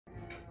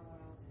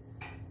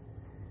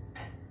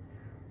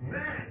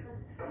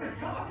It's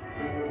tough.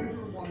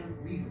 River water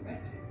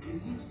redirected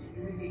is used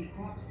to irrigate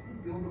crops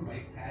and fill the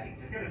rice paddies.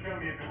 She's gonna show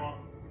me if you want.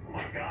 Oh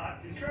my God,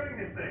 she's shredding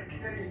this thing. She's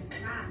getting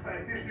smashed by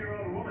a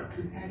 50-year-old woman.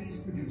 The paddies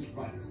produce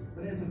rice,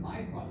 but as a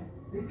byproduct,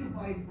 they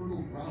provide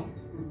fertile ground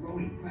for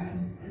growing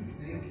crabs and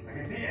snails. I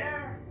can see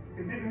air. I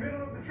can see the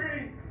middle of the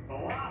tree. The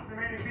last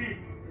remaining piece.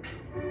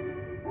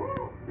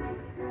 Woo!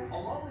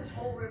 Along this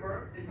whole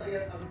river, it's like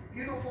a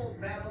beautiful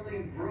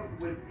babbling brook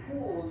with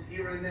pools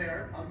here and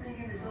there. I'm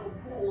thinking these little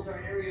pools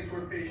are areas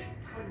where fish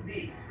could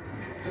be.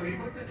 So he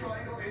puts the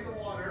triangle in the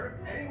water.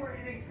 Anywhere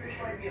he thinks fish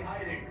might be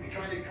hiding, he's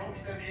trying to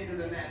coax them into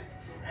the net.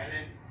 And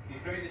then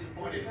he's very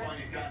disappointed to find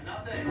he's got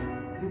nothing.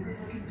 The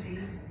river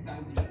contains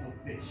bounty of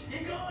fish.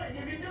 Keep going,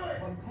 you can do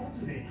it. But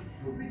cultivating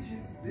the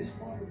riches this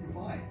water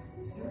provides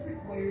still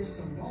requires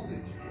some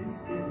knowledge and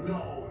skill.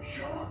 No,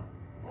 Sean.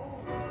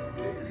 Oh,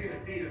 this is gonna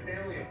feed a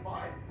family of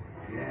 5.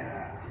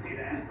 Yeah, see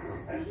that?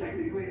 That's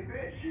technically a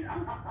fish.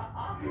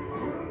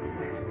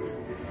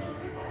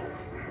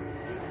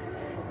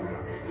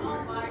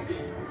 Oh my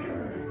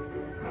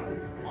God.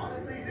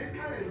 Honestly, this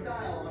kind of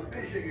style of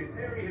fishing is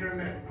very hit or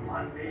miss.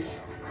 On fish.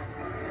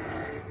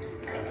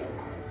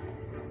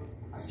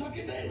 I suck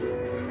at this.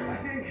 I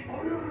think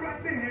I'm doing the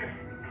right thing here.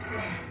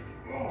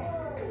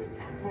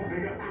 Oh,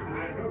 big up piece of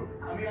bamboo.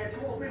 I mean, I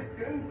told Miss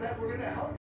Gunn that we're gonna help.